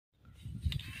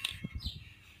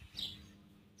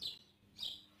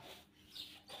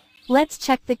Let's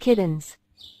check the kittens.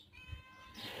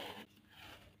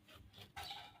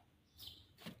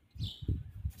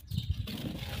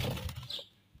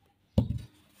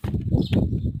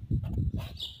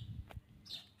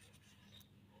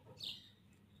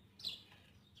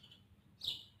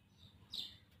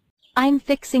 I'm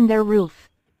fixing their roof.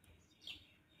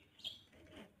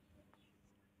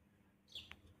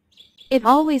 It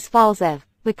always falls off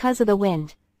because of the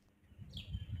wind.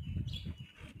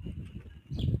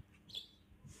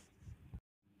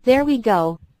 There we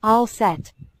go, all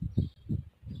set.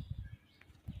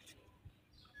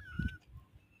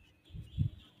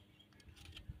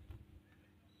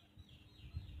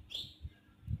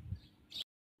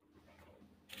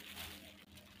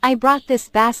 I brought this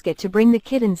basket to bring the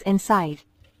kittens inside.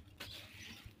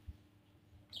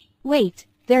 Wait,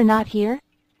 they're not here?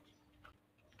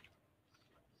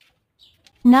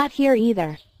 Not here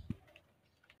either.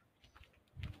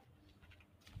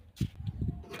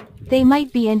 They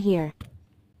might be in here.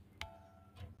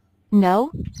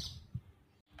 No?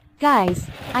 Guys,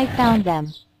 I found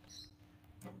them.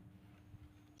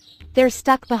 They're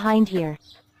stuck behind here.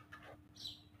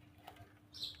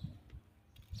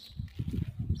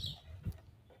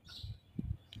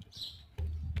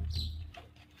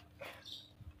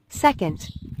 Second.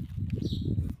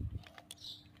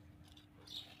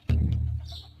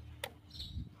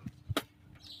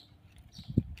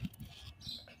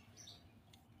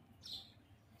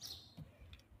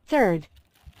 Third.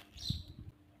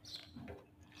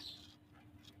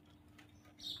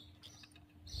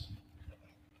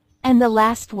 And the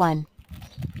last one.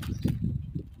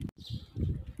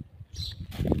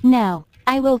 Now,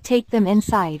 I will take them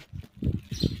inside.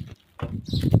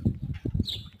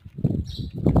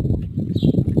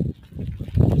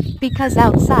 Because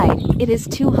outside, it is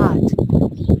too hot.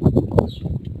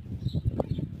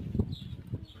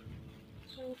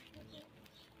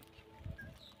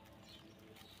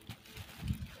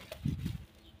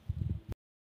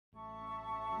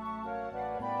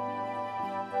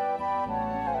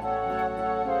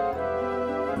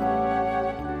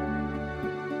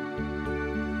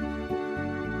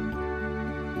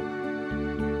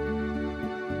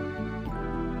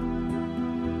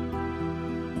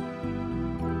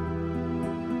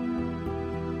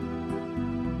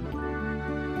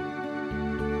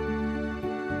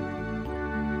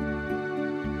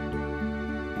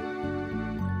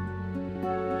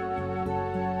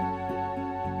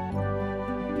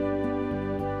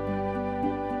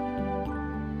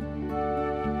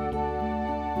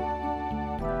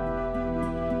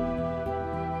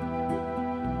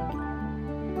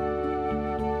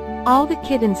 All the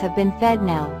kittens have been fed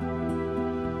now.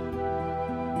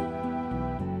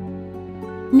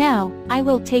 Now, I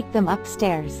will take them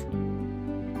upstairs.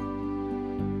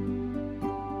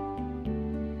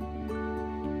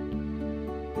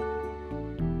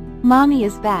 Mommy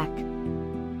is back.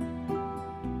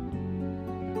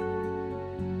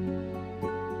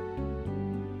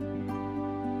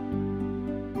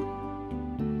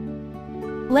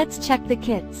 Let's check the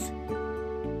kits.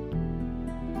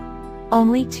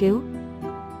 Only 2?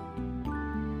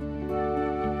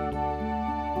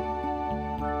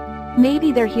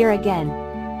 Maybe they're here again.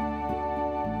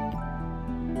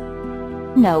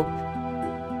 Nope.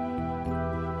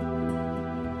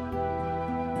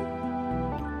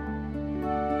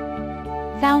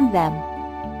 Found them.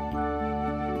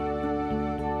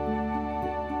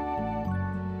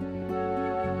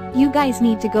 You guys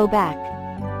need to go back.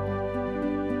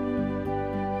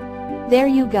 There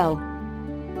you go.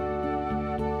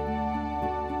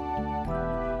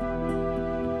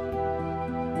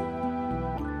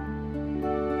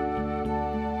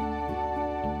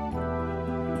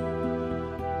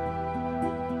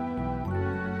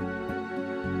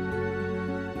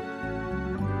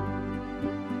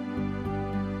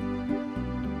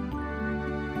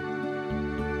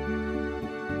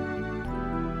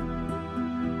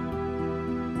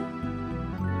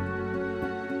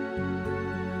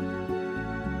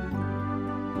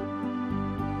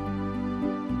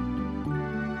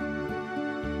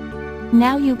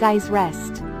 Now you guys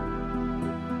rest.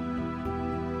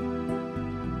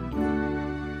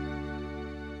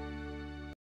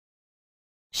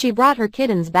 She brought her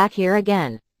kittens back here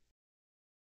again.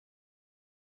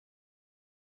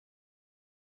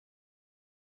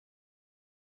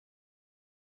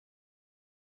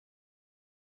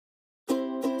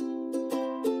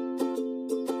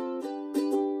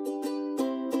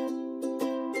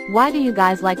 Why do you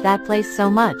guys like that place so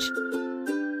much?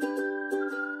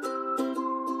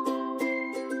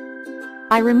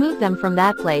 I removed them from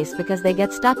that place because they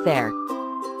get stuck there.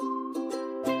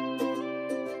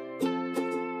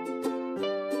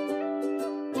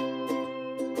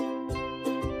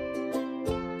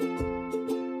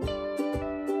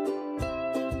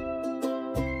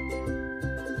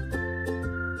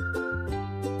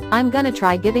 I'm gonna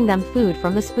try giving them food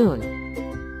from the spoon.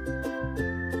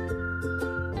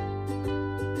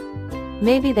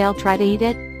 Maybe they'll try to eat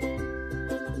it?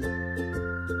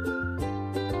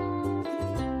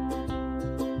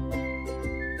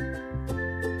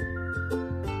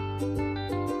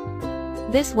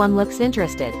 This one looks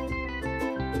interested.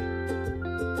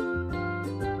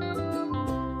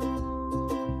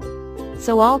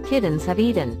 So all kittens have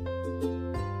eaten.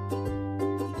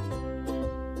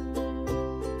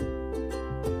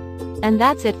 And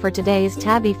that's it for today's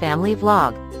Tabby Family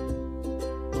vlog.